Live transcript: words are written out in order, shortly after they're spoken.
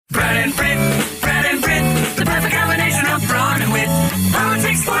and Brit. Brad and Brit, the perfect combination of brawn and wit.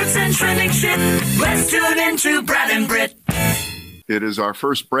 Politics, sports, and trending shit. Let's tune into Brad and Brit. It is our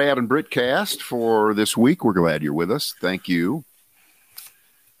first Brad and Brit cast for this week. We're glad you're with us. Thank you.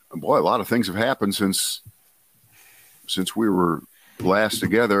 Boy, a lot of things have happened since we were last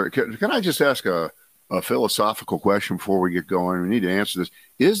together. Can I just ask a philosophical question before we get going? We need to answer this.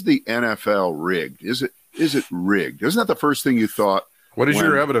 Is the NFL rigged? Is it rigged? Isn't that the first thing you thought? What is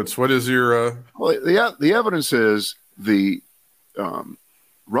your evidence? What is your Well, the evidence is the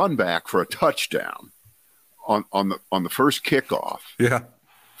run back for a touchdown on the first kickoff. Yeah.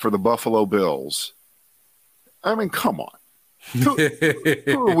 For the Buffalo Bills. I mean, come on.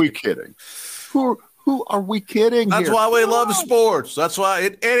 Who are we kidding? Who are we kidding? That's here? why we love sports. That's why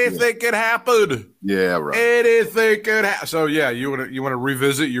anything can happen. Yeah, right. Anything can happen. So yeah, you want to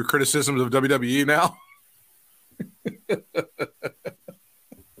revisit your criticisms of WWE now?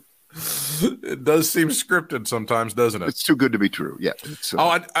 It does seem scripted sometimes, doesn't it? It's too good to be true. Yeah.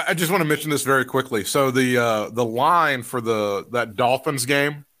 I just want to mention this very quickly. So the line for that Dolphins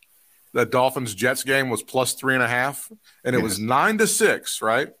game, that Dolphins Jets game was plus 3.5, and it was 9-6,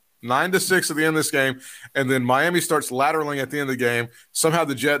 right? 9-6 at the end of this game, and then Miami starts lateraling at the end of the game. Somehow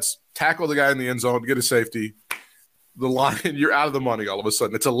the Jets tackle the guy in the end zone, get a safety. The line, you're out of the money all of a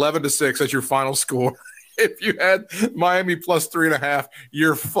sudden. It's 11-6. That's your final score. If you had Miami plus 3.5,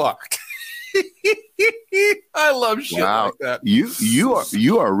 you're fucked. I love shit like that.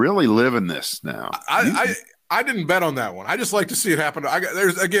 You are really living this now. I didn't bet on that one. I just like to see it happen.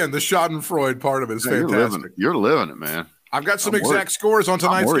 There's again the Schadenfreude part of it is fantastic. You're living it, man. I've got some exact scores on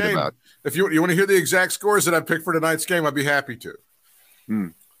tonight's game. If you want to hear the exact scores that I picked for tonight's game, I'd be happy to.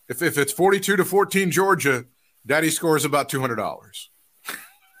 If it's 42-14 Georgia, Daddy scores about $200.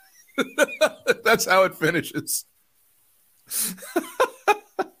 That's how it finishes.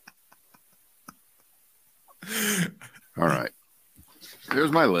 All right.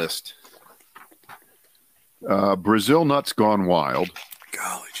 Here's my list. Brazil nuts gone wild.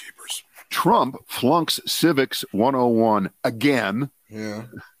 Golly jeepers. Trump flunks Civics 101 again. Yeah.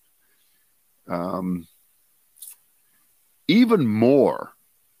 Even more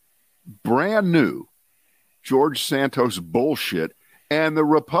brand new George Santos bullshit, and the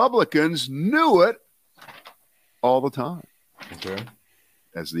Republicans knew it all the time. Okay.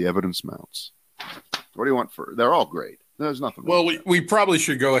 As the evidence mounts. What do you want for? They're all great. There's nothing. Well, we probably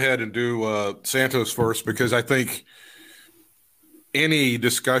should go ahead and do Santos first, because I think any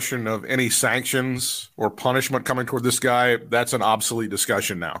discussion of any sanctions or punishment coming toward this guy, that's an obsolete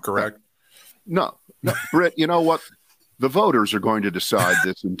discussion now, correct? No. Britt, you know what? The voters are going to decide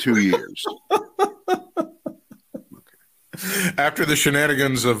this in 2 years. After the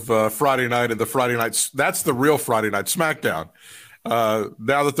shenanigans of Friday night and the Friday nights, that's the real Friday night SmackDown. Now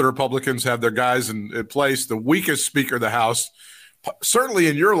that the Republicans have their guys in place, the weakest Speaker of the House, certainly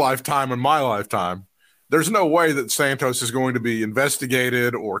in your lifetime and my lifetime, there's no way that Santos is going to be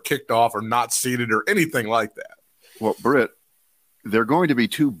investigated or kicked off or not seated or anything like that. Well, Britt, they're going to be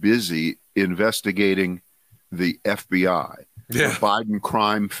too busy investigating the FBI, the Biden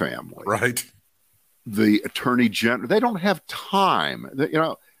crime family, right? The Attorney General. They don't have time.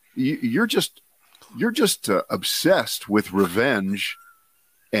 You're just obsessed with revenge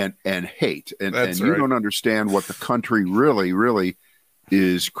and hate, and you don't understand what the country really, really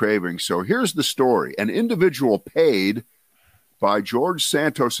is craving. So here's the story. An individual paid by George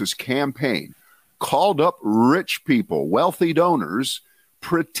Santos's campaign called up rich people, wealthy donors,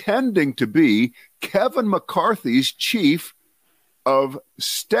 pretending to be Kevin McCarthy's chief of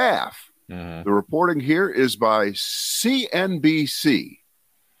staff. The reporting here is by CNBC.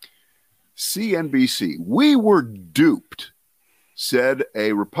 CNBC. We were duped, said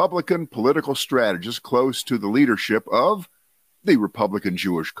a Republican political strategist close to the leadership of the Republican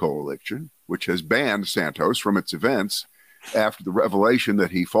Jewish Coalition, which has banned Santos from its events after the revelation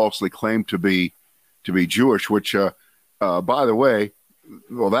that he falsely claimed to be Jewish, which, by the way,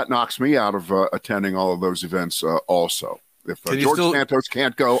 well, that knocks me out of attending all of those events also. If George Santos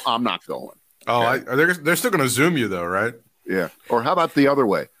can't go, I'm not going. Oh, okay? They're still going to Zoom you, though, right? Yeah. Or how about the other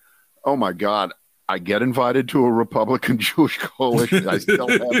way? Oh, my God. I get invited to a Republican Jewish coalition. I still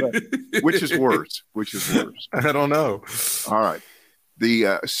have that. Which is worse? I don't know. All right.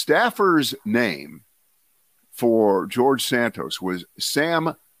 The staffer's name for George Santos was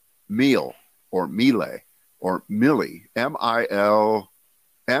Sam Miele,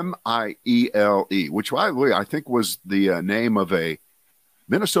 M-I-E-L-E, which I think was the name of a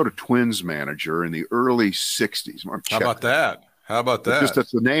Minnesota Twins manager in the early 60s. How about that?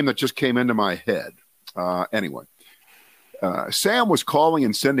 That's the name that just came into my head. Anyway, Sam was calling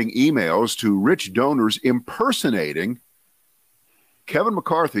and sending emails to rich donors impersonating Kevin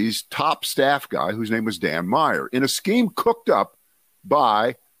McCarthy's top staff guy, whose name was Dan Meyer, in a scheme cooked up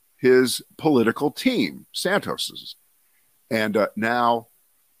by his political team, Santos's. And now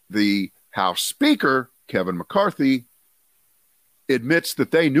the House Speaker, Kevin McCarthy, admits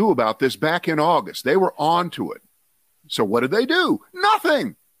that they knew about this back in August. They were on to it. So what did they do?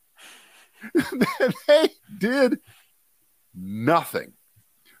 Nothing. They did nothing.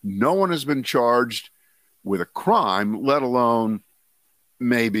 No one has been charged with a crime, let alone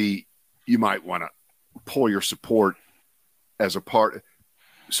maybe you might want to pull your support as a part.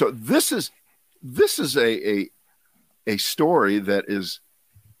 So this is a story that is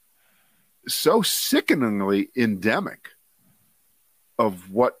so sickeningly endemic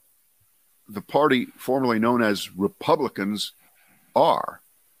of what the party formerly known as Republicans are,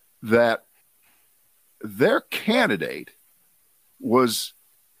 that their candidate was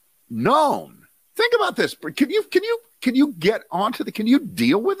known. Think about this. Can you get onto can you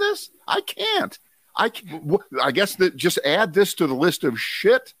deal with this? I can't. I guess that just add this to the list of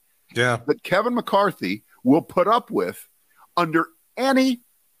shit that Kevin McCarthy will put up with under any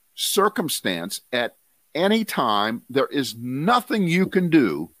circumstance at any time. There is nothing you can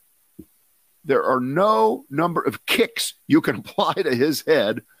do. There are no number of kicks you can apply to his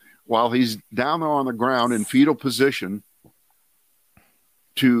head while he's down there on the ground in fetal position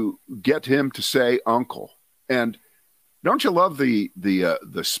to get him to say uncle. And don't you love the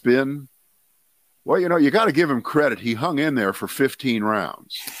spin? Well, you got to give him credit. He hung in there for 15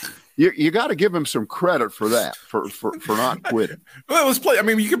 rounds. You got to give him some credit for that, for not quitting. Well, let's play. I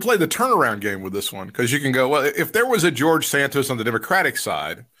mean, you can play the turnaround game with this one, because you can go, well, if there was a George Santos on the Democratic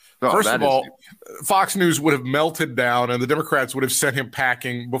side, first of all, Fox News would have melted down and the Democrats would have sent him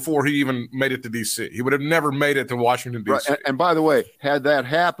packing before he even made it to D.C. He would have never made it to Washington, D.C. Right. And by the way, had that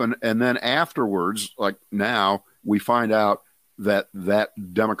happen, and then afterwards, like now, we find out that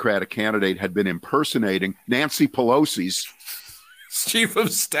Democratic candidate had been impersonating Nancy Pelosi's chief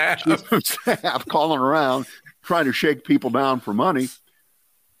of staff, calling around, trying to shake people down for money.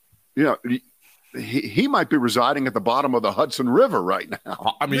 He might be residing at the bottom of the Hudson River right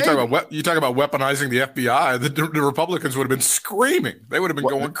now. I mean, you talk about weaponizing the FBI. The Republicans would have been screaming. They would have been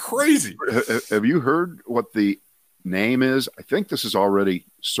going crazy. Have you heard what the name is? I think this is already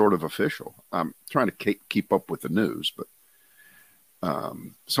sort of official. I'm trying to keep up with the news, but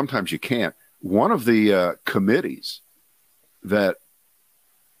sometimes you can't. One of the committees that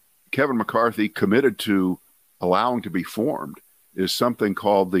Kevin McCarthy committed to allowing to be formed is something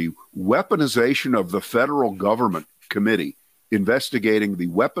called the Weaponization of the Federal Government Committee, investigating the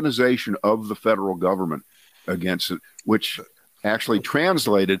weaponization of the federal government against it, which actually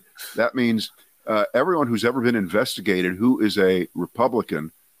translated, that means everyone who's ever been investigated who is a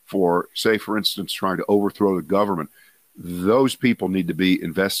Republican for, say, for instance, trying to overthrow the government, those people need to be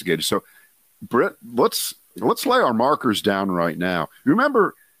investigated. So, Britt, let's lay our markers down right now. You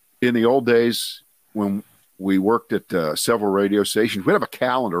remember in the old days when we worked at several radio stations, we'd have a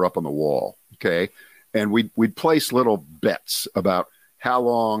calendar up on the wall, okay? And we'd place little bets about how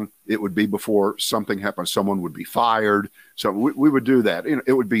long it would be before something happened. Someone would be fired. So we would do that.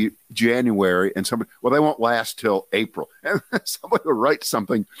 It would be January, and somebody, well, they won't last till April. And somebody would write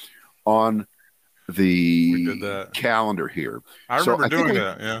something on the calendar here. I remember doing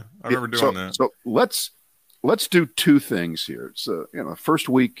that. Yeah, I remember doing that. So let's do two things here. It's first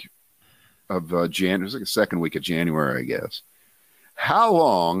week of January. It's like the second week of January, I guess. How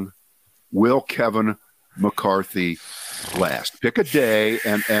long will Kevin McCarthy last? Pick a day,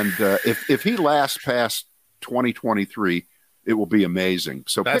 and if he lasts past 2023, it will be amazing.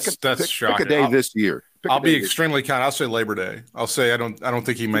 So pick a day this year. I'll be extremely kind. I'll say Labor Day. I'll say I don't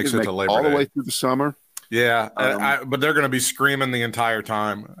think he makes it to Labor Day. All the way through the summer? Yeah, but they're going to be screaming the entire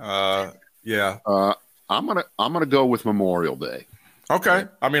time. Yeah. I'm gonna go with Memorial Day. Okay.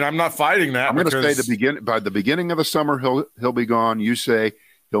 I mean, I'm not fighting that. I'm going to say by the beginning of the summer he'll be gone. You say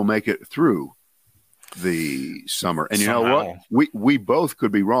he'll make it through the summer, and somehow. You know what? We both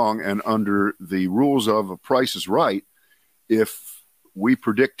could be wrong. And under the rules of Price is Right, if we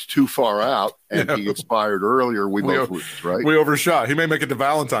predict too far out and he gets fired earlier, we both lose, right? We overshot. He may make it to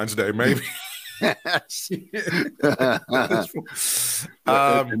Valentine's Day, maybe. And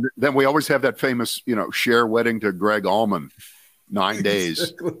then we always have that famous, Cher wedding to Greg Allman, 9 days.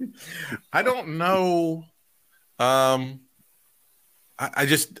 Exactly. I don't know.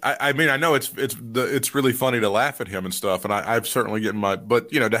 I mean, I know it's really funny to laugh at him and stuff, and I've certainly gotten but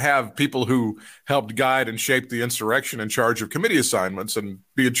to have people who helped guide and shape the insurrection in charge of committee assignments and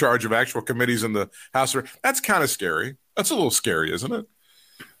be in charge of actual committees in the House, that's kind of scary. That's a little scary, isn't it?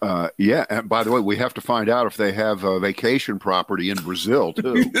 Yeah. And by the way, we have to find out if they have a vacation property in Brazil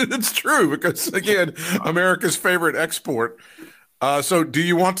too. It's true because again, America's favorite export. So do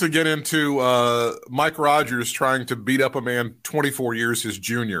you want to get into Mike Rogers trying to beat up a man 24 years his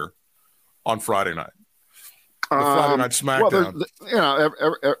junior on Friday night? The Friday night SmackDown.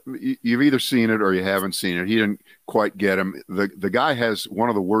 Well, you've either seen it or you haven't seen it. He didn't quite get him. The guy has one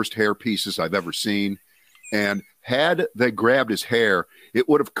of the worst hair pieces I've ever seen. And had they grabbed his hair, it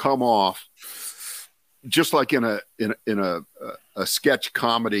would have come off just like in a sketch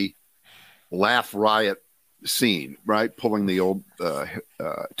comedy laugh riot scene, right? Pulling the old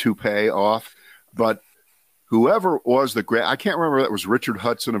toupee off. But whoever was I can't remember. That was Richard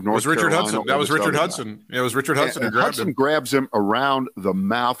Hudson of North Carolina. Hudson. That was Richard Hudson. Yeah, it was Richard Hudson who grabbed Hudson him. Grabs him around the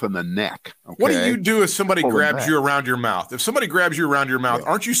mouth and the neck. Okay? What do you do if somebody grabs you around your mouth? If somebody grabs you around your mouth,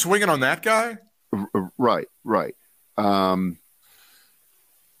 aren't you swinging on that guy? Right.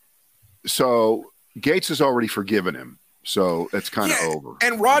 So Gaetz has already forgiven him. So it's kind of over.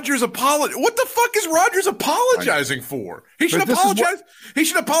 And Rogers apologized. What the fuck is Rogers apologizing for? He should apologize. He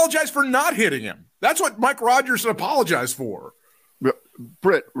should apologize for not hitting him. That's what Mike Rogers should apologize for.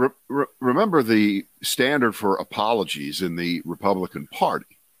 Britt, remember the standard for apologies in the Republican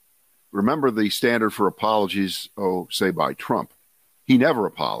Party. Remember the standard for apologies, say by Trump. He never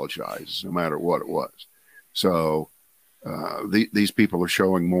apologizes, no matter what it was. So these people are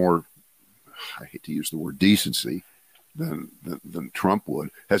showing more, I hate to use the word decency, than Trump would.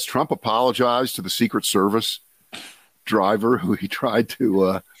 Has Trump apologized to the Secret Service driver who he tried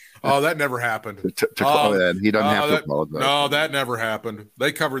to that never happened. He doesn't have to apologize. No, that never happened.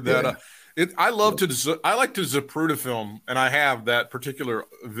 They covered that up. I like to Zapruder film, and I have that particular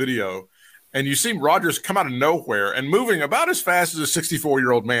video. And you see Rogers come out of nowhere and moving about as fast as a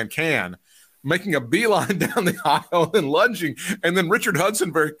 64-year-old man can, making a beeline down the aisle and lunging. And then Richard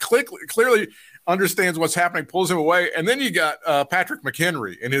Hudson very clearly understands what's happening, pulls him away. And then you got Patrick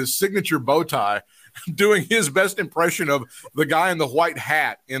McHenry in his signature bow tie doing his best impression of the guy in the white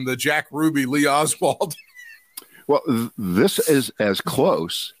hat in the Jack Ruby, Lee Oswald. Well, this is as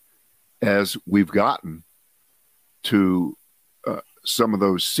close as we've gotten to some of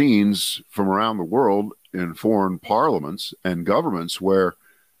those scenes from around the world in foreign parliaments and governments where,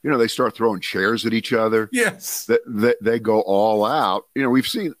 they start throwing chairs at each other. Yes. They go all out. We've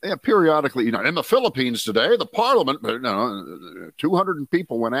seen periodically, in the Philippines today, the parliament, 200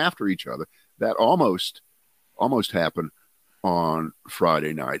 people went after each other. That almost happened on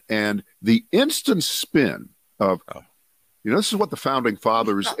Friday night. And the instant spin of, this is what the founding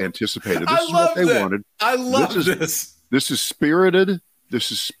fathers anticipated. This is what they wanted. I love this. This is spirited.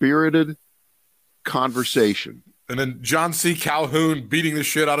 This is spirited conversation. And then John C. Calhoun beating the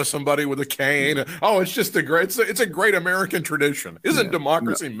shit out of somebody with a cane. Oh, it's just it's a great American tradition. Isn't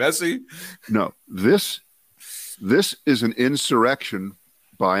democracy messy? No, this is an insurrection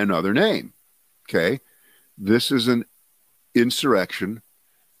by another name. Okay. This is an insurrection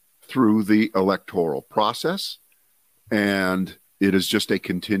through the electoral process. And it is just a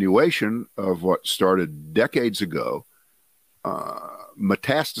continuation of what started decades ago,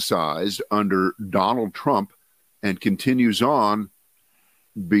 metastasized under Donald Trump, and continues on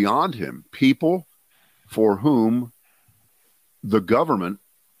beyond him. People for whom the government,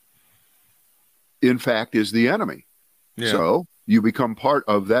 in fact, is the enemy. Yeah. So you become part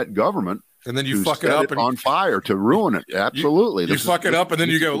of that government, and then you fuck it up on fire to ruin it. Absolutely, you fuck it up, and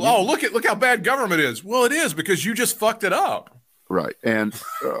then you go, "Oh, look how bad government is." Well, it is because you just fucked it up. Right. And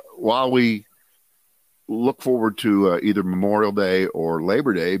while we look forward to either Memorial Day or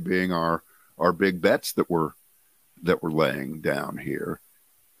Labor Day being our big bets that we're laying down here,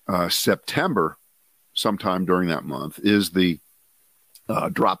 September, sometime during that month, is the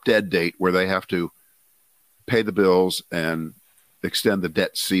drop dead date where they have to pay the bills and extend the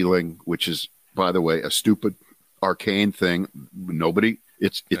debt ceiling, which is, by the way, a stupid, arcane thing.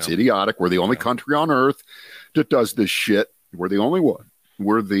 It's idiotic. We're the only country on earth that does this shit. We're the only one.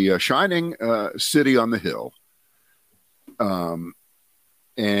 We're the shining city on the hill.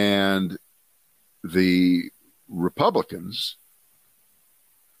 And the Republicans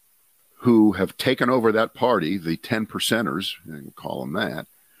who have taken over that party, the 10 percenters, you can call them that,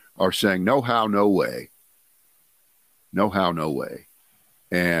 are saying, no how, no way. No how, no way.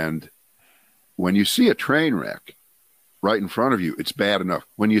 And when you see a train wreck right in front of you, it's bad enough.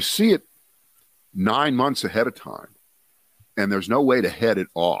 When you see it 9 months ahead of time, and there's no way to head it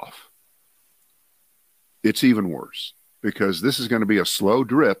off, it's even worse, because this is going to be a slow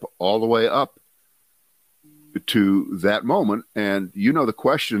drip all the way up to that moment. And the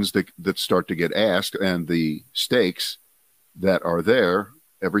questions that start to get asked and the stakes that are there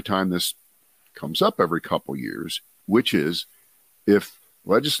every time this comes up every couple years, which is if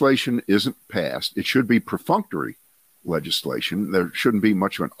legislation isn't passed, it should be perfunctory legislation. There shouldn't be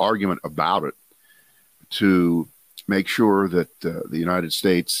much of an argument about it to make sure that the United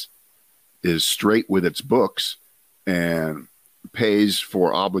States is straight with its books and pays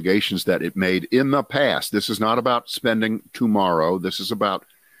for obligations that it made in the past. This is not about spending tomorrow. This is about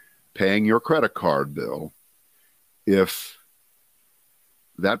paying your credit card bill. If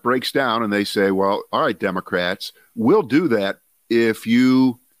that breaks down and they say, well, all right, Democrats, we'll do that if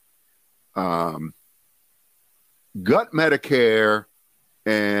you gut Medicare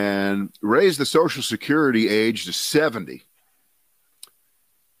and raise the Social Security age to 70.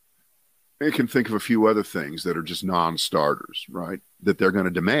 You can think of a few other things that are just non-starters, right? That they're going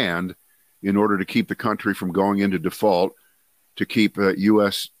to demand in order to keep the country from going into default, to keep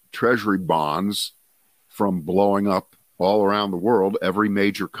U.S. Treasury bonds from blowing up all around the world. Every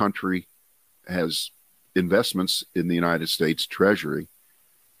major country has investments in the United States Treasury,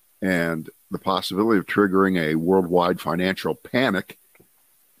 and the possibility of triggering a worldwide financial panic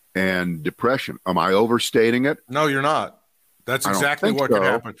and depression. Am I overstating it? No, you're not. That's exactly what could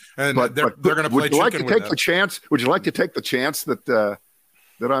happen. And but they're going to play chicken like to with take that. the chance? Would you like to take the chance that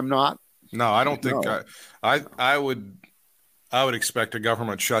that I'm not? No, I don't think I would expect a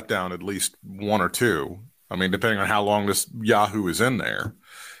government shutdown, at least one or two. I mean, depending on how long this Yahoo is in there.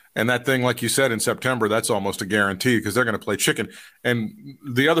 And that thing, like you said, in September, that's almost a guarantee because they're going to play chicken. And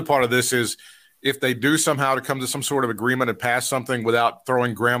the other part of this is if they do somehow to come to some sort of agreement and pass something without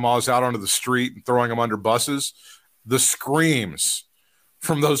throwing grandmas out onto the street and throwing them under buses, the screams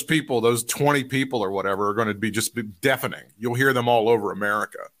from those people, those 20 people or whatever, are going to be just deafening. You'll hear them all over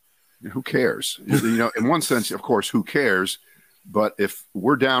America. Who cares? In one sense, of course, who cares? But if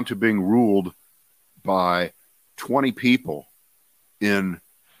we're down to being ruled by 20 people in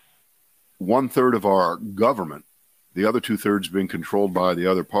 1/3 of our government, the other 2/3 being controlled by the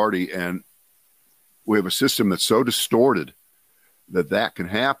other party, and we have a system that's so distorted that can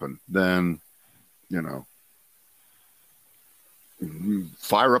happen, then,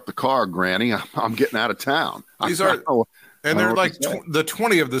 fire up the car, Granny. I'm getting out of town. They're like the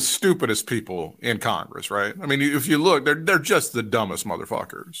 20 of the stupidest people in Congress, right? I mean, if you look, they're just the dumbest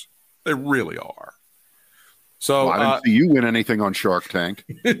motherfuckers. They really are. So I didn't see you win anything on Shark Tank.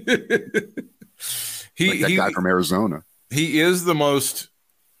 That guy from Arizona. He is the most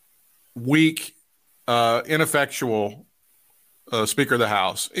weak, ineffectual Speaker of the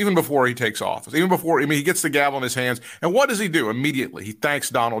House, even before he takes office, he gets the gavel in his hands. And what does he do immediately? He thanks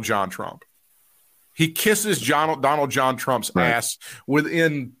Donald John Trump. He kisses Donald John Trump's ass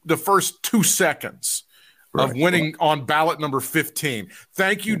within the first 2 seconds of winning on ballot number 15.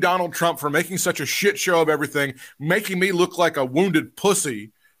 Thank you, Donald Trump, for making such a shit show of everything, making me look like a wounded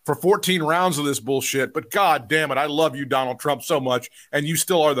pussy for 14 rounds of this bullshit. But God damn it, I love you, Donald Trump, so much, and you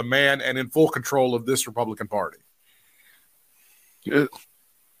still are the man and in full control of this Republican Party.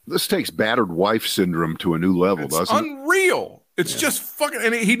 This takes battered wife syndrome to a new level, doesn't it? Unreal. It's just fucking,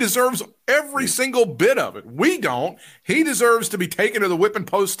 and he deserves every single bit of it. We don't. He deserves to be taken to the whipping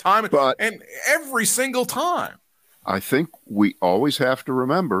post time, and every single time. I think we always have to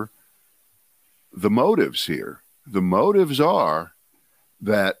remember the motives here. The motives are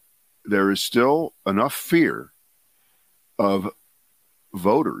that there is still enough fear of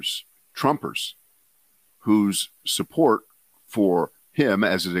voters, Trumpers, whose support for him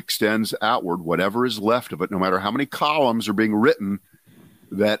as it extends outward, whatever is left of it, no matter how many columns are being written,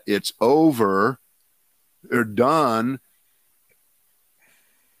 that it's over, they're done.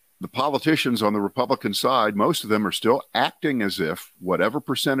 The politicians on the Republican side, most of them are still acting as if whatever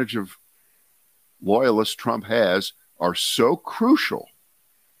percentage of loyalists Trump has are so crucial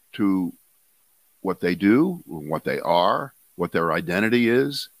to what they do, what they are, what their identity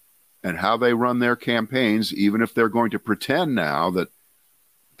is, and how they run their campaigns, even if they're going to pretend now that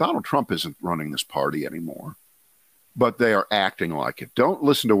Donald Trump isn't running this party anymore, but they are acting like it. Don't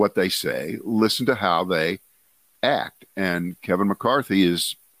listen to what they say. Listen to how they act. And Kevin McCarthy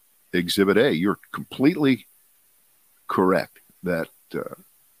is Exhibit A. You're completely correct that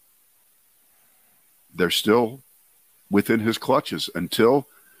they're still within his clutches until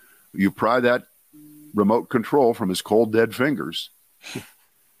you pry that remote control from his cold, dead fingers.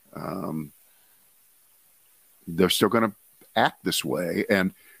 They're still going to act this way.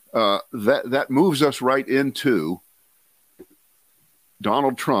 And that moves us right into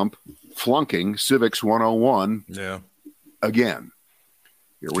Donald Trump flunking Civics 101 again.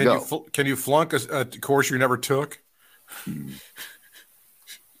 Here we go. Can you flunk a course you never took?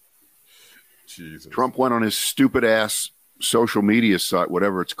 Jesus. Trump went on his stupid ass social media site,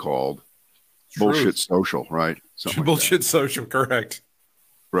 whatever it's called. Truth. Bullshit Social, right? Something Bullshit Social, correct.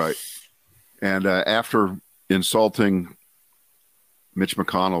 Right. And after insulting Mitch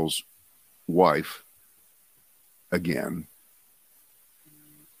McConnell's wife again,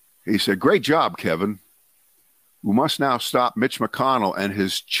 he said, "Great job, Kevin. We must now stop Mitch McConnell and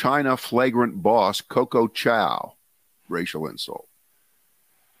his China flagrant boss, Coco Chow." Racial insult.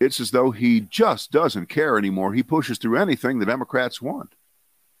 It's as though he just doesn't care anymore. He pushes through anything the Democrats want.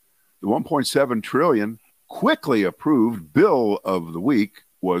 The $1.7 trillion quickly approved bill of the week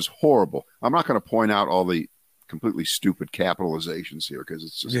was horrible. I'm not going to point out all the completely stupid capitalizations here because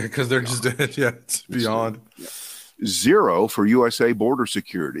it's just because they're just it's beyond. Yeah. Zero for USA border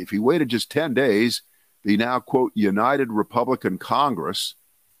security. If he waited just 10 days, the now, quote, United Republican Congress,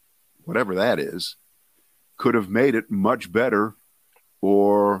 whatever that is, could have made it much better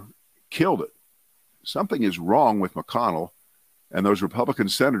or killed it. Something is wrong with McConnell and those Republican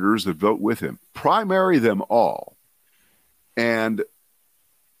senators that vote with him. Primary them all. And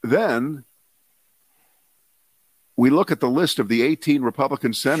then we look at the list of the 18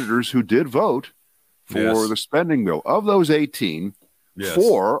 Republican senators who did vote for the spending bill. Of those 18,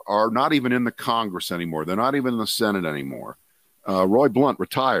 4 are not even in the Congress anymore. They're not even in the Senate anymore. Roy Blunt,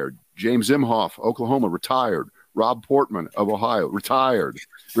 retired. James Imhoff, Oklahoma, retired. Rob Portman of Ohio, retired.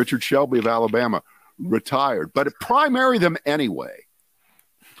 Richard Shelby of Alabama, retired. But primary them anyway.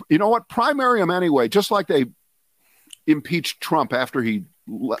 You know what? Primary them anyway, just like they impeached Trump after he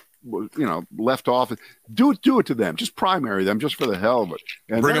left office. Do it to them. Just primary them just for the hell of it.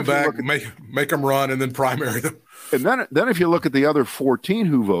 And bring them back, make them run, and then primary them. And then if you look at the other 14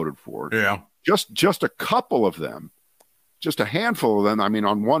 who voted for it, just a couple of them, just a handful of them, I mean,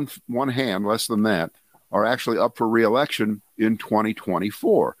 on one hand, less than that, are actually up for re-election in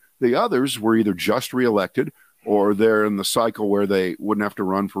 2024. The others were either just re-elected or they're in the cycle where they wouldn't have to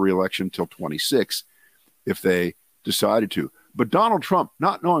run for re-election until 26 if they decided to. But Donald Trump,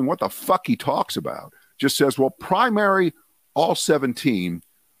 not knowing what the fuck he talks about, just says, well, primary all 17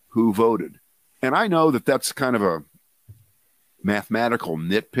 who voted. And I know that that's kind of a mathematical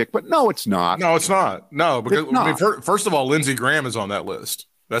nitpick, but no, it's not. No, it's not. No, because I mean, first of all, Lindsey Graham is on that list.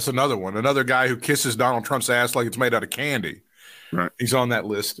 That's another one. Another guy who kisses Donald Trump's ass like it's made out of candy. Right. He's on that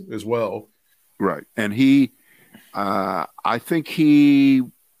list as well. Right. And he, I think he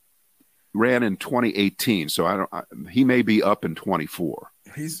ran in 2018. So he may be up in 24.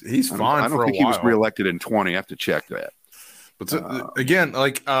 He's fine. I don't think he was reelected in 20. I have to check that. But again,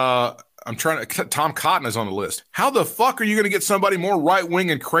 like I'm trying to. Tom Cotton is on the list. How the fuck are you going to get somebody more right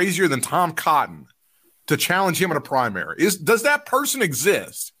wing and crazier than Tom Cotton to challenge him in a primary? Does that person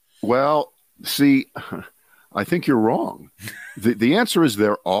exist? Well, see, I think you're wrong. The answer is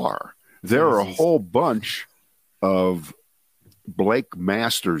there are. There are a whole bunch of Blake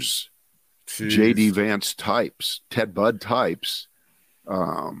Masters, J.D. Vance types, Ted Budd types,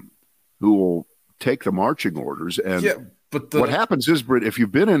 who will take the marching orders. And but what happens is, Britt, if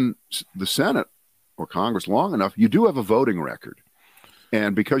you've been in the Senate or Congress long enough, you do have a voting record.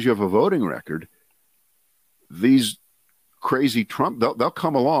 And because you have a voting record, these crazy Trump, they'll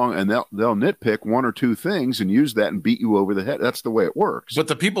come along and they'll nitpick one or two things and use that and beat you over the head. That's the way it works. But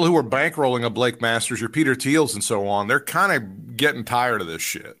the people who are bankrolling a Blake Masters, your Peter Thiels and so on, they're kind of getting tired of this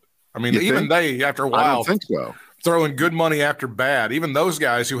shit. I mean, even they, after a while, I don't think so. Throwing good money after bad. Even those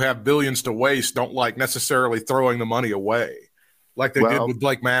guys who have billions to waste don't like necessarily throwing the money away like they did with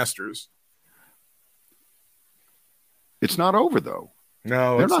Blake Masters. It's not over, though.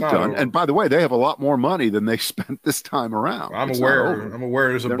 No, they're it's not done. Over. And by the way, they have a lot more money than they spent this time around. I'm aware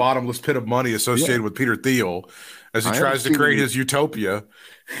there's a bottomless pit of money associated with Peter Thiel as he tries to create his utopia.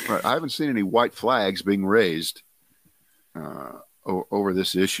 Right. I haven't seen any white flags being raised over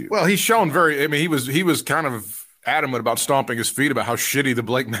this issue. Well, he's shown he was kind of adamant about stomping his feet about how shitty the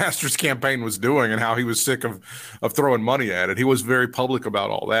Blake Masters campaign was doing and how he was sick of throwing money at it. He was very public about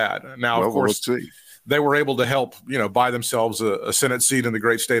all that. Now, of course, they were able to help, buy themselves a Senate seat in the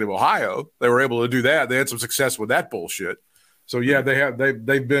great state of Ohio. They were able to do that. They had some success with that bullshit. So yeah,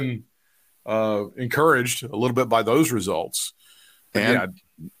 they've been encouraged a little bit by those results. And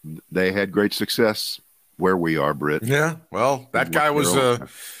they had great success where we are, Britt. Yeah. Well, that guy was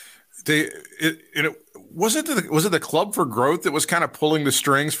was it the Club for Growth that was kind of pulling the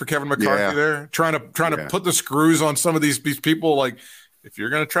strings for Kevin McCarthy there, trying to put the screws on some of these people. Like, if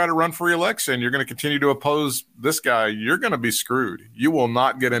you're going to try to run for re-election, you're going to continue to oppose this guy, you're going to be screwed. You will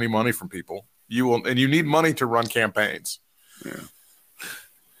not get any money from people. You will, and you need money to run campaigns. Yeah.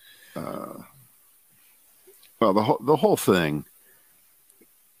 Well, the whole thing,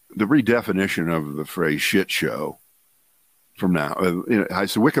 the redefinition of the phrase "shit show," from now.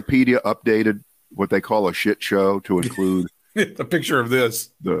 So Wikipedia updated what they call a shit show to include the picture of this.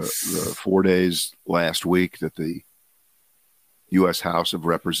 The 4 days last week that the U.S. House of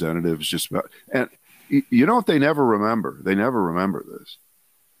Representatives just about, and you know what they never remember? They never remember this.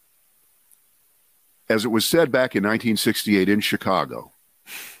 As it was said back in 1968 in Chicago,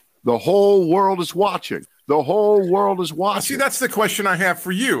 the whole world is watching. The whole world is watching. See, that's the question I have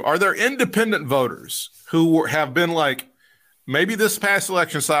for you. Are there independent voters who have been like, maybe this past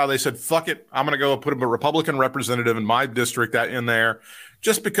election style, they said, fuck it, I'm going to go put a Republican representative in my district in there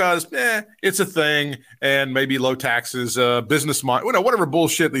just because it's a thing and maybe low taxes, business mind, whatever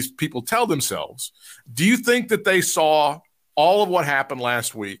bullshit these people tell themselves. Do you think that they saw all of what happened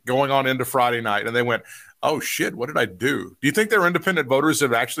last week going on into Friday night and they went, oh shit, what did I do? Do you think their independent voters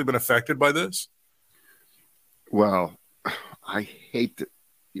have actually been affected by this? Well, I hate that.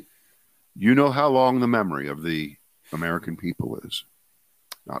 You know how long the memory of the American people is.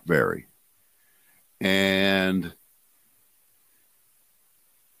 Not very. And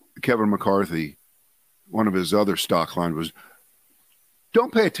Kevin McCarthy, one of his other stock lines was,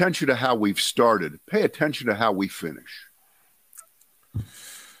 don't pay attention to how we've started. Pay attention to how we finish.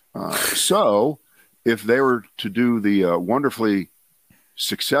 So if they were to do the wonderfully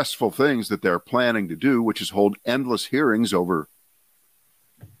successful things that they're planning to do, which is hold endless hearings over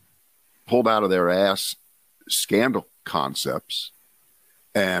pulled out of their ass scandal concepts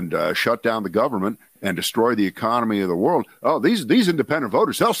and shut down the government and destroy the economy of the world. Oh, these independent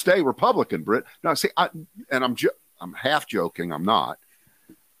voters, they'll stay Republican, Britt. Now, see, I'm half joking. I'm not.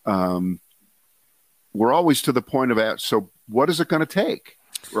 We're always to the point of so what is it going to take?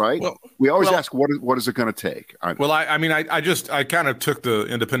 Right. Well, we always ask, what is it going to take? I kind of took the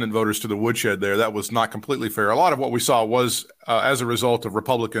independent voters to the woodshed there. That was not completely fair. A lot of what we saw was as a result of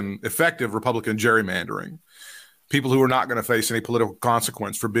effective Republican gerrymandering, people who are not going to face any political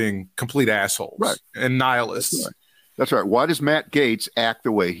consequence for being complete assholes and nihilists. That's right. Why does Matt Gaetz act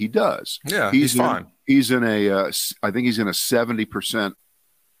the way he does? Yeah, he's fine. He's in I think he's in a 70%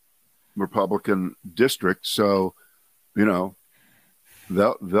 Republican district. So, they'll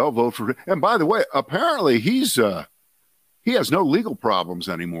vote for him. And by the way, apparently he has no legal problems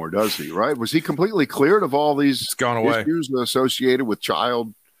anymore, does he? Right? Was he completely cleared of all these issues associated with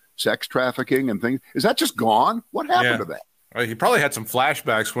child sex trafficking and things? Is that just gone? What happened to that? He probably had some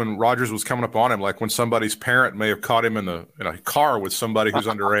flashbacks when Rogers was coming up on him, like when somebody's parent may have caught him in a car with somebody who's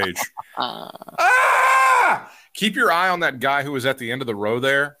underage. Keep your eye on that guy who was at the end of the row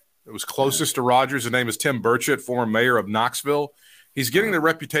there. It was closest to Rogers. His name is Tim Burchett, former mayor of Knoxville. He's getting the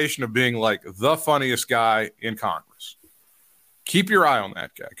reputation of being like the funniest guy in Congress. Keep your eye on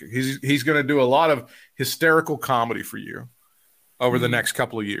that guy. He's going to do a lot of hysterical comedy for you over the next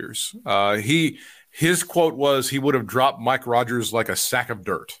couple of years. His quote was, he would have dropped Mike Rogers like a sack of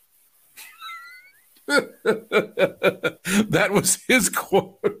dirt. That was his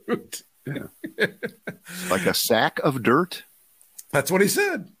quote. Yeah. Like a sack of dirt? That's what he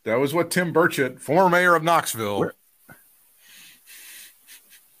said. That was what Tim Burchett, former mayor of Knoxville.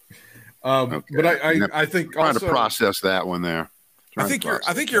 Okay. But I think trying to process that one there. I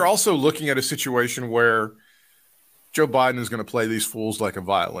think you're also looking at a situation where Joe Biden is going to play these fools like a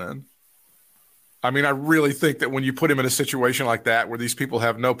violin. I mean, I really think that when you put him in a situation like that where these people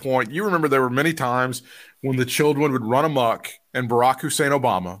have no point, you remember there were many times when the children would run amok and Barack Hussein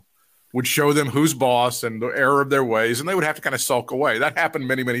Obama would show them who's boss and the error of their ways, and they would have to kind of sulk away. That happened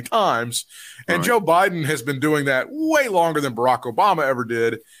many, many times. And Joe Biden has been doing that way longer than Barack Obama ever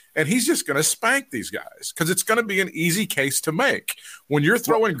did. And he's just going to spank these guys because it's going to be an easy case to make. When you're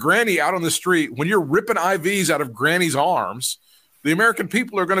throwing Granny out on the street, when you're ripping IVs out of Granny's arms, the American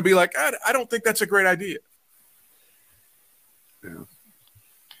people are going to be like, I don't think that's a great idea. Yeah.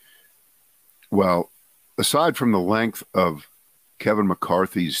 Well, aside from the length of Kevin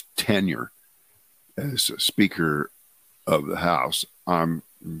McCarthy's tenure as Speaker of the House, I'm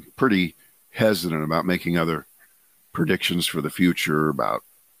pretty hesitant about making other predictions for the future about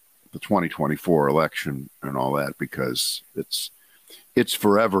the 2024 election and all that, because it's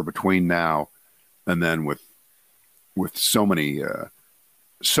forever between now and then with so many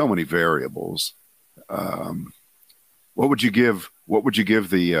variables. What would you give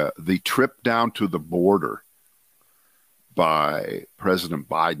the trip down to the border by President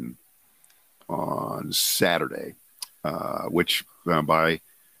Biden on Saturday, which by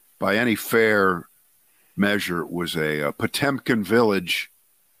any fair measure was a Potemkin village,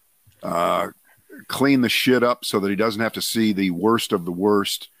 clean the shit up so that he doesn't have to see the worst of the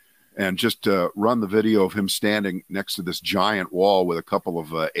worst, and just run the video of him standing next to this giant wall with a couple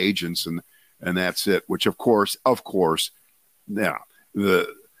of agents, and that's it, which of course Now, the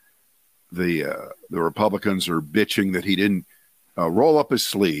Republicans are bitching that he didn't roll up his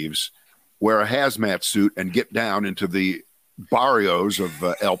sleeves, wear a hazmat suit, and get down into the barrios of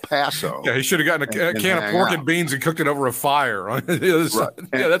El Paso. Yeah, he should have gotten a can of pork and beans and cooked it over a fire. Right.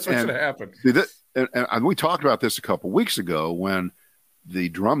 Yeah, that's what should have happened. And we talked about this a couple of weeks ago when the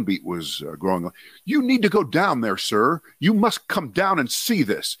drumbeat was growing. You need to go down there, sir. You must come down and see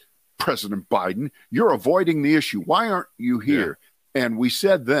this, President Biden. You're avoiding the issue. Why aren't you here? Yeah. And we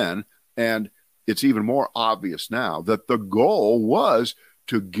said then, and it's even more obvious now, that the goal was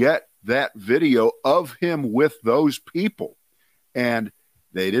to get that video of him with those people. And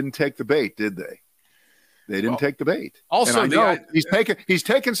they didn't take the bait, did they? They didn't take the bait. Also, he's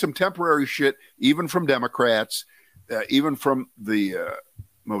taken some temporary shit, even from Democrats, even from the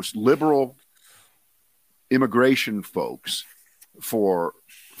most liberal immigration folks, for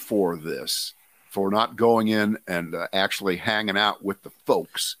this, for not going in and actually hanging out with the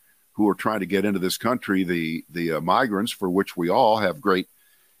folks who are trying to get into this country, the migrants, for which we all have great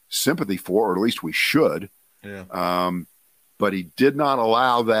sympathy for, or at least we should. Yeah. But he did not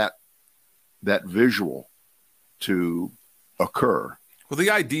allow that visual to occur. Well, the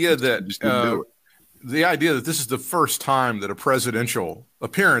idea that this is the first time that a presidential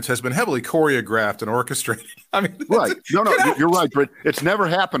appearance has been heavily choreographed and orchestrated. I mean, right? No, you're right, Britt. It's never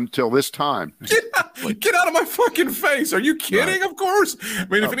happened till this time. Get out of my fucking face! Are you kidding? Right. Of course. I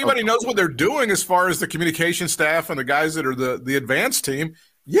mean, if anybody knows what they're doing as far as the communication staff and the guys that are the advanced team,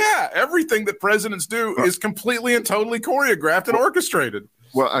 yeah, everything that presidents do is completely and totally choreographed and orchestrated.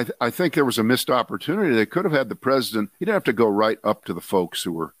 Well, I think there was a missed opportunity. They could have had the president. He didn't have to go right up to the folks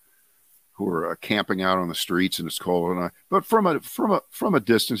who were camping out on the streets and it's cold and but from a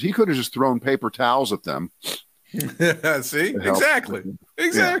distance, he could have just thrown paper towels at them. See, exactly.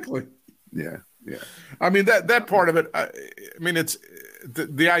 Yeah. I mean that part of it. I mean, it's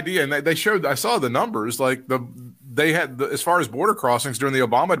the idea, and they showed. I saw the numbers. Like they had as far as border crossings during the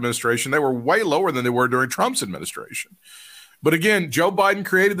Obama administration, they were way lower than they were during Trump's administration. But again, Joe Biden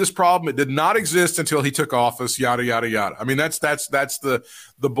created this problem. It did not exist until he took office, yada, yada, yada. I mean, that's the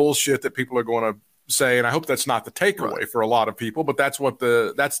bullshit that people are going to say. And I hope that's not the takeaway for a lot of people, but that's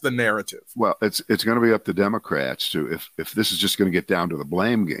the narrative. Well, it's going to be up to Democrats to, if this is just going to get down to the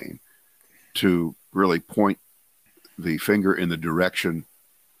blame game, to really point the finger in the direction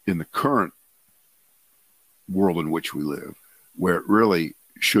in the current world in which we live, where it really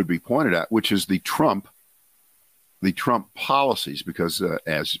should be pointed at, which is the Trump policies, because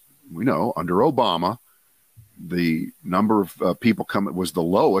as we know, under Obama, the number of people coming was the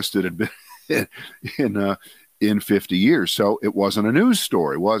lowest it had been in 50 years. So it wasn't a news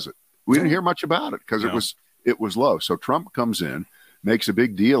story, was it? We didn't hear much about it because it was low. So Trump comes in, makes a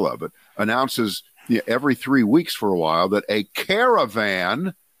big deal of it, announces every 3 weeks for a while that a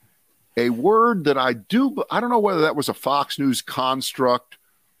caravan, a word that I don't know whether that was a Fox News construct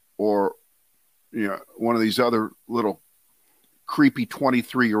or one of these other little creepy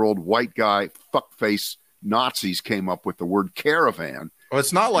 23-year-old white guy fuckface Nazis came up with the word caravan. Well,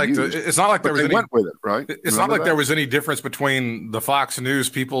 it's not like there was any, went with it, right? It's not like there was any difference between the Fox News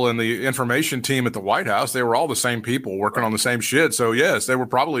people and the information team at the White House. They were all the same people working on the same shit. So yes, they were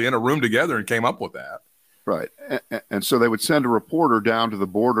probably in a room together and came up with that. Right. And so they would send a reporter down to the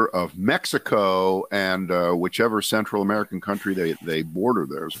border of Mexico and whichever Central American country they border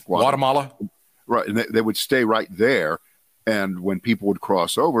there. Guatemala. Right. And they would stay right there. And when people would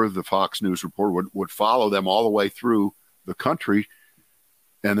cross over, the Fox News reporter would follow them all the way through the country.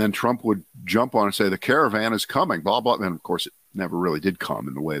 And then Trump would jump on and say, the caravan is coming, blah, blah. And of course, it never really did come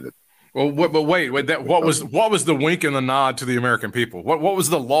in the way that. Well, but wait, what was the wink and the nod to the American people? What was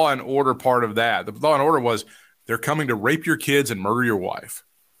the law and order part of that? The law and order was they're coming to rape your kids and murder your wife.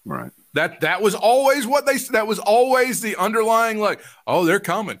 Right. That was always that was always the underlying, like, oh, they're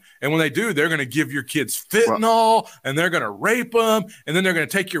coming. And when they do, they're going to give your kids fentanyl and they're going to rape them. And then they're going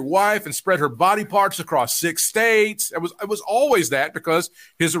to take your wife and spread her body parts across 6 states. It was always that, because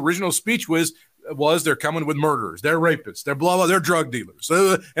his original speech was they're coming with murderers. They're rapists. They're blah, blah, they're drug dealers.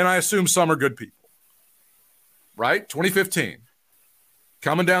 And I assume some are good people. Right? 2015.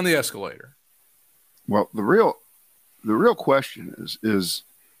 Coming down the escalator. Well, the real question is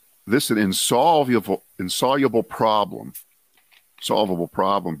this an insoluble problem,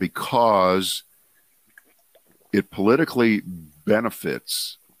 because it politically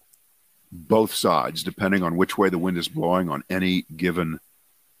benefits both sides, depending on which way the wind is blowing on any given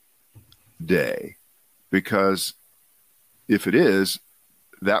day. Because if it is,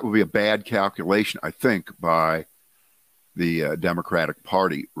 that would be a bad calculation, I think, by the Democratic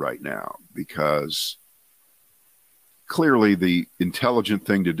Party right now, because clearly the intelligent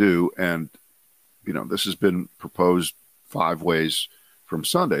thing to do. And, this has been proposed 5 ways from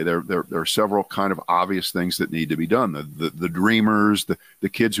Sunday. There are several kind of obvious things that need to be done. The dreamers, the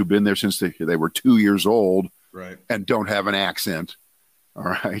kids who've been there since they were 2 years old, right, and don't have an accent. All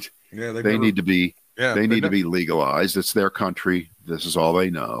right. Yeah, they need to be. Yeah, they need to be legalized. It's their country. This is all they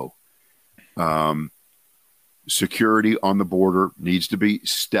know. Security on the border needs to be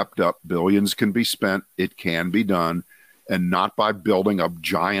stepped up. Billions can be spent. It can be done, and not by building a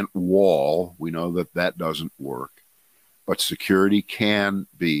giant wall. We know that doesn't work. But security can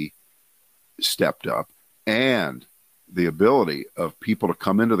be stepped up, and the ability of people to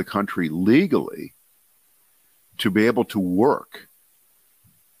come into the country legally to be able to work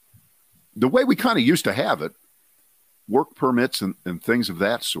the way we kind of used to have it, work permits and things of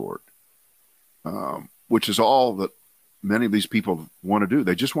that sort, which is all that many of these people want to do.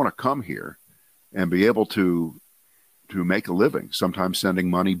 They just want to come here and be able to make a living, sometimes sending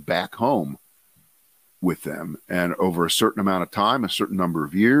money back home with them. And over a certain amount of time, a certain number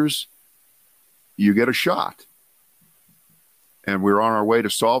of years, you get a shot. And we're on our way to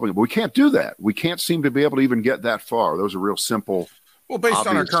solving it. But we can't do that. We can't seem to be able to even get that far. Those are real simple. Well, based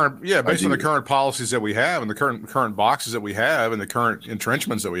on our current, based on the current policies that we have and the current boxes that we have and the current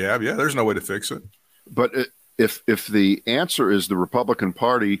entrenchments that we have, there's no way to fix it. But if the answer is the Republican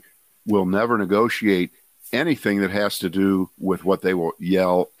Party will never negotiate anything that has to do with what they will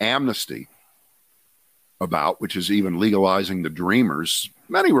yell amnesty about, which is even legalizing the dreamers,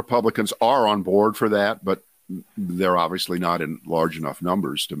 many Republicans are on board for that, but they're obviously not in large enough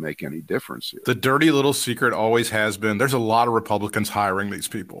numbers to make any difference here. The dirty little secret always has been there's a lot of Republicans hiring these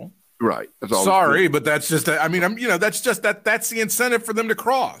people. Right. Sorry, but that's just that's the incentive for them to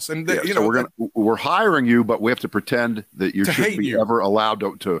cross. And so we're hiring you, but we have to pretend that you shouldn't be ever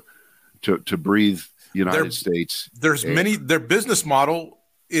allowed to breathe United States. There's their business model.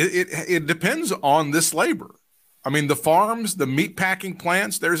 It depends on this labor. I mean, the farms, the meat packing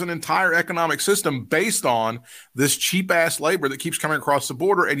plants, there's an entire economic system based on this cheap ass labor that keeps coming across the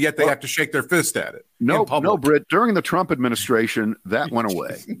border, and yet they have to shake their fist at it. No, Britt, during the Trump administration, that went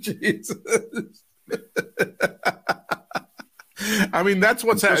away. Jesus. I mean, that's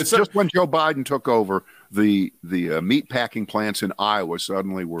what's happening. Just when Joe Biden took over, the meat packing plants in Iowa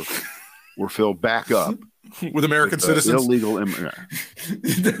suddenly were filled back up. With American citizens, illegal.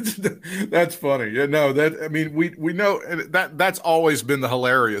 That's funny. We know that's always been the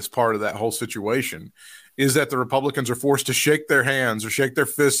hilarious part of that whole situation, is that the Republicans are forced to shake their hands or shake their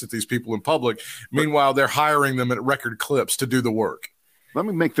fists at these people in public. Meanwhile, they're hiring them at record clips to do the work. Let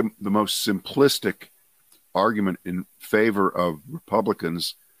me make the most simplistic argument in favor of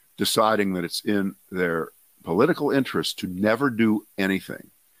Republicans deciding that it's in their political interest to never do anything.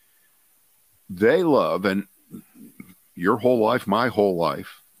 They love, and your whole life, my whole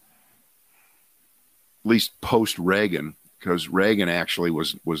life, at least post-Reagan, because Reagan actually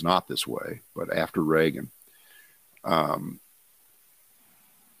was not this way, but after Reagan,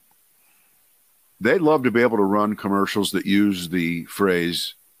 they love to be able to run commercials that use the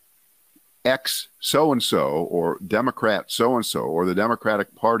phrase X so-and-so or Democrat so-and-so or the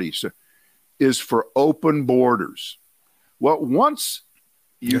Democratic Party is for open borders. Well, once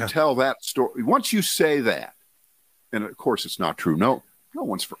you tell that story, once you say that, and of course it's not true. No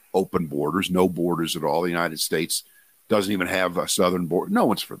one's for open borders, no borders at all. The United States doesn't even have a southern border. No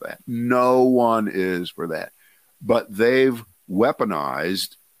one's for that. No one is for that. But they've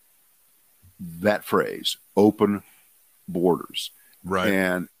weaponized that phrase, open borders. Right.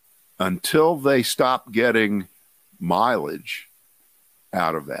 And until they stop getting mileage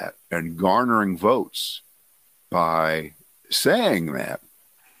out of that and garnering votes by saying that,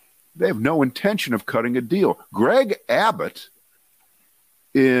 they have no intention of cutting a deal. Greg Abbott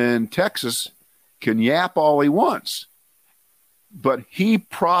in Texas can yap all he wants, but he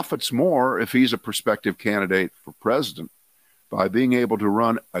profits more if he's a prospective candidate for president by being able to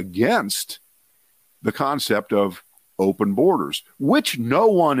run against the concept of open borders, which no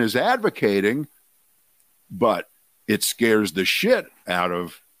one is advocating, but it scares the shit out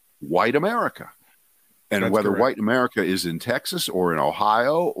of white America. And That's whether correct. white America is in Texas or in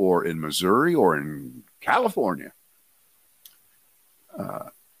Ohio or in Missouri or in California,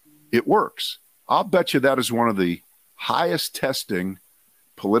 it works. I'll bet you that is one of the highest testing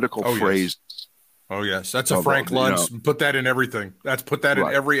political phrases. Yes. Oh, yes. That's a Frank Luntz. Put that in everything. Put that in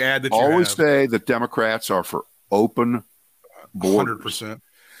every ad that you always have. say that Democrats are for open borders. 100%.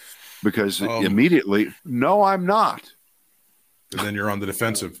 Because immediately, no, I'm not. And then you're on the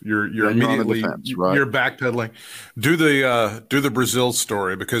defensive. You're immediately you're backpedaling. Do the Brazil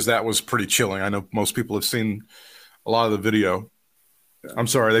story, because that was pretty chilling. I know most people have seen a lot of the video. Yeah. I'm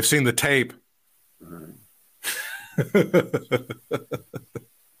sorry, they've seen the tape. I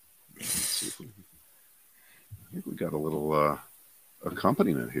think we got a little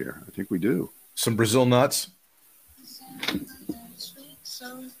accompaniment here. I think we do. Some Brazil nuts.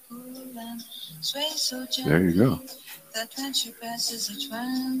 There you go. The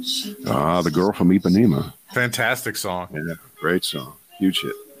Girl from Ipanema. Fantastic song. Yeah, great song. Huge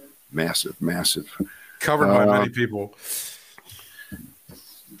hit. Massive. Covered by many people.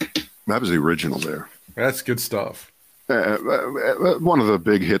 That was the original there. That's good stuff. One of the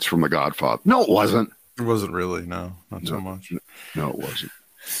big hits from The Godfather. No, it wasn't. It wasn't really. No, not so much. No, it wasn't.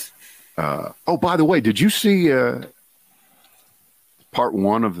 By the way, did you see part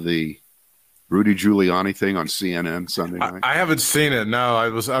one of the Rudy Giuliani thing on CNN Sunday night? I haven't seen it. No, I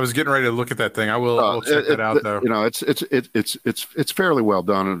was getting ready to look at that thing. We'll check that out though. You know, it's fairly well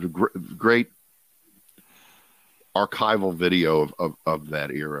done. It's a great archival video of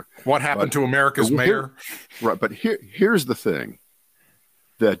that era. What happened to America's mayor? Right, but here's the thing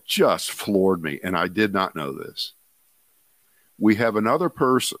that just floored me, and I did not know this. We have another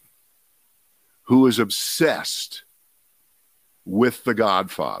person who is obsessed with The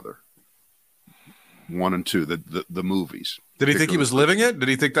Godfather 1 and 2, the movies. Did he think he was living it? Did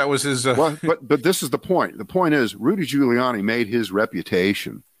he think that was his? Well, but this is the point. The point is, Rudy Giuliani made his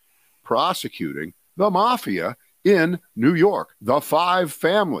reputation prosecuting the mafia in New York, the 5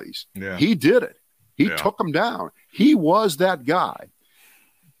 families. Yeah. He did it. He took them down. He was that guy.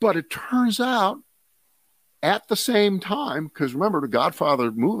 But it turns out, at the same time, because remember, the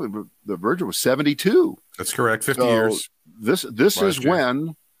Godfather movie, the Virgin was 72. That's correct. 50 years. This is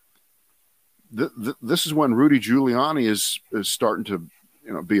when this is when Rudy Giuliani is starting to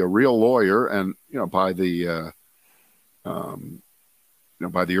be a real lawyer, and by the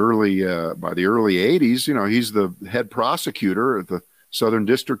by the early 80s, he's the head prosecutor at the Southern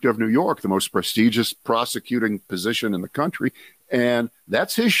District of New York, the most prestigious prosecuting position in the country. And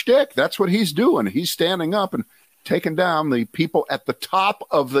that's his shtick. That's what he's doing. He's standing up and taking down the people at the top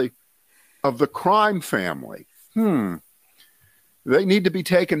of the crime family. They need to be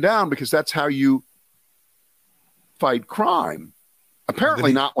taken down because that's how you fight crime.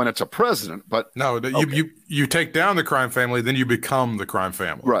 Apparently not when it's a president, but no, okay. you take down the crime family, then you become the crime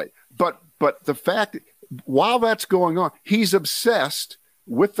family. Right. But the fact, while that's going on, he's obsessed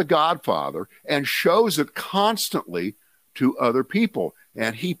with The Godfather and shows it constantly to other people.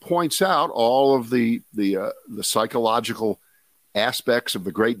 And he points out all of the psychological aspects of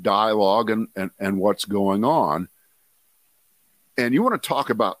the great dialogue and what's going on. And you want to talk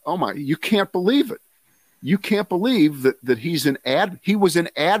about, you can't believe it. You can't believe that he was in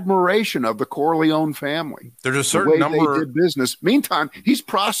admiration of the Corleone family. There's a certain number they did business. Meantime, he's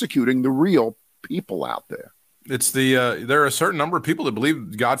prosecuting the real people out there. It's there are a certain number of people that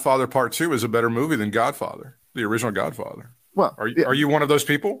believe Godfather Part 2 is a better movie than Godfather, the original Godfather. Well, are you one of those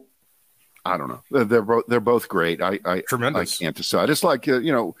people? I don't know. They're both great. Tremendous. I can't decide. It's like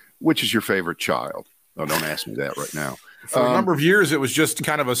which is your favorite child? Oh, don't ask me that right now. For a number of years, it was just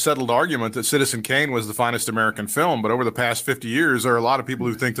kind of a settled argument that Citizen Kane was the finest American film. But over the past 50 years, there are a lot of people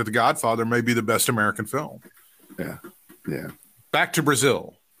who think that The Godfather may be the best American film. Yeah. Back to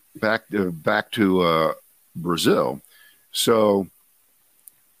Brazil. Back to Brazil. So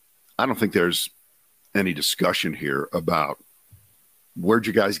I don't think there's any discussion here about where'd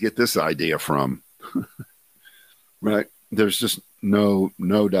you guys get this idea from. Right? There's just no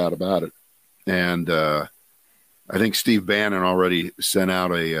doubt about it. And I think Steve Bannon already sent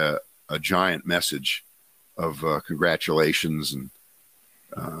out a giant message of congratulations, and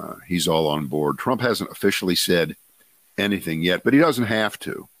he's all on board. Trump hasn't officially said anything yet, but he doesn't have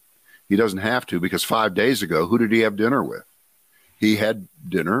to. He doesn't have to, because 5 days ago, who did he have dinner with? He had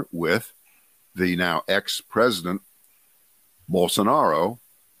dinner with the now ex-president Bolsonaro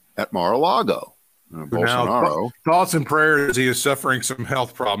at Mar-a-Lago. Bolsonaro. Now, thoughts and prayers. He is suffering some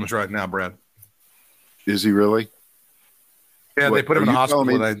health problems right now, Brad. Is he really? Yeah, they put him in the hospital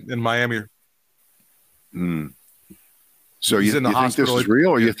in Miami. So you think this is real,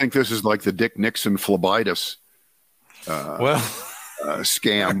 or you think this is like the Dick Nixon phlebitis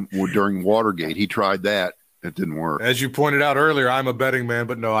scam during Watergate? He tried that. It didn't work. As you pointed out earlier, I'm a betting man,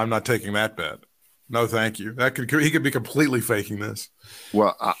 but no, I'm not taking that bet. No, thank you. He could be completely faking this.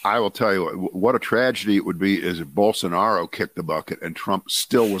 Well, I will tell you what a tragedy it would be is if Bolsonaro kicked the bucket and Trump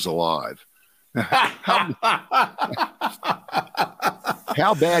still was alive. How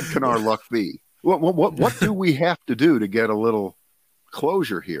bad can our luck be? What do we have to do to get a little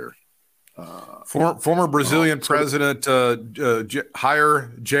closure here? Former Brazilian President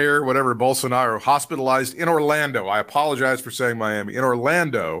Jair, whatever, Bolsonaro, hospitalized in Orlando. I apologize for saying Miami. In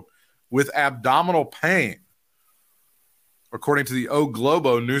Orlando with abdominal pain, according to the O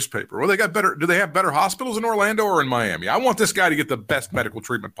Globo newspaper. Well, they got better. Do they have better hospitals in Orlando or in Miami? I want this guy to get the best medical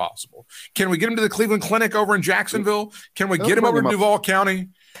treatment possible. Can we get him to the Cleveland Clinic over in Jacksonville? Can we get him over to Duval County?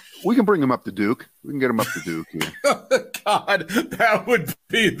 We can bring him up to Duke. We can get him up to Duke here. God, that would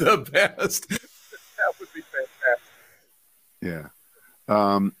be the best. That would be fantastic. Yeah.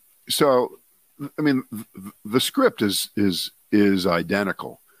 So, I mean, the script is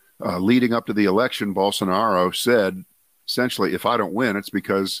identical. Leading up to the election, Bolsonaro said, essentially, if I don't win, it's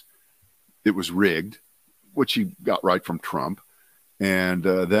because it was rigged, which he got right from Trump. And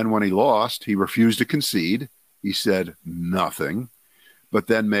then when he lost, he refused to concede. He said nothing, but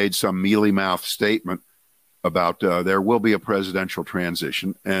then made some mealy-mouthed statement about there will be a presidential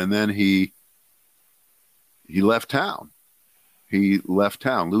transition. And then he left town. He left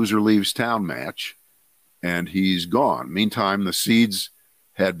town, loser leaves town match, and he's gone. Meantime, the seeds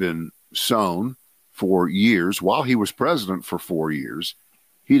had been sown for years. While he was president for 4 years,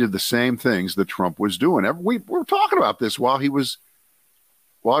 he did the same things that Trump was doing. We were talking about this while he was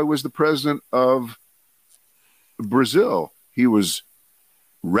the president of Brazil. He was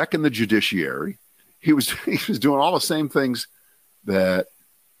wrecking the judiciary. He was doing all the same things that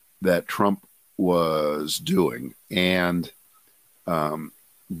Trump was doing. And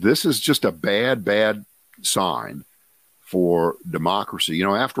this is just a bad sign for democracy. You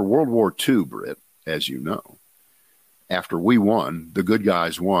know, after World War II, Britt, as you know, after we won, the good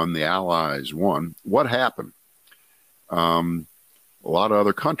guys won, the Allies won, what happened? A lot of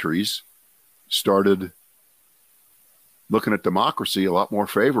other countries started looking at democracy a lot more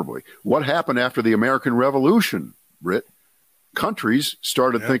favorably. What happened after the American Revolution, Britt? Countries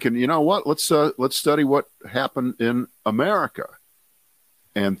started thinking, you know what, let's study what happened in America.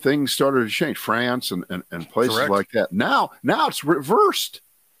 And things started to change. France and places Correct. like that. Now it's reversed.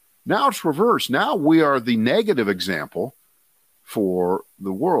 Now we are the negative example for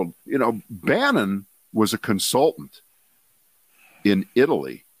the world. You know, Bannon was a consultant in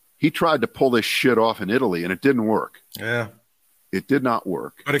Italy. He tried to pull this shit off in Italy, and it didn't work. Yeah. It did not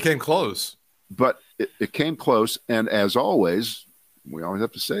work. But it came close. But it came close, and as always, we always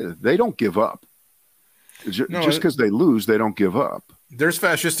have to say that they don't give up. Just because they lose, they don't give up. There's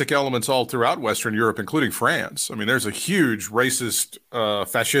fascistic elements all throughout Western Europe, including France. I mean, there's a huge racist,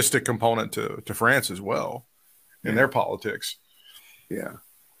 fascistic component to France as well in their politics. Yeah.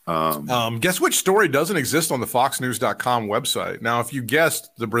 Guess which story doesn't exist on the FoxNews.com website? Now, if you guessed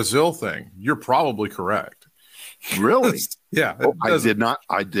the Brazil thing, you're probably correct. Really? Yeah. I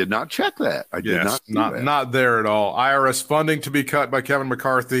did not check that. I did not there at all. IRS funding to be cut by Kevin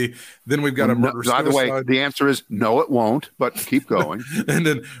McCarthy. Then we've got a murder suicide. By the way, the answer is no, it won't, but keep going. And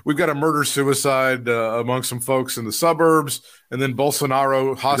then we've got a murder suicide among some folks in the suburbs. And then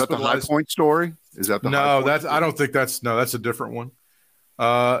Bolsonaro hospitalized. Is that the High Point story? Is that the No, I don't think that's a different one.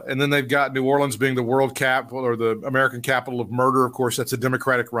 And then they've got New Orleans being the world capital or the American capital of murder. Of course, that's a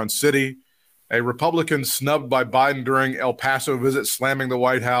Democratic run city. A Republican snubbed by Biden during El Paso visit, slamming the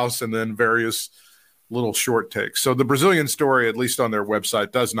White House, and then various little short takes. So the Brazilian story, at least on their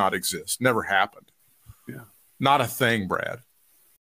website, does not exist. Never happened. Yeah. Not a thing, Brad.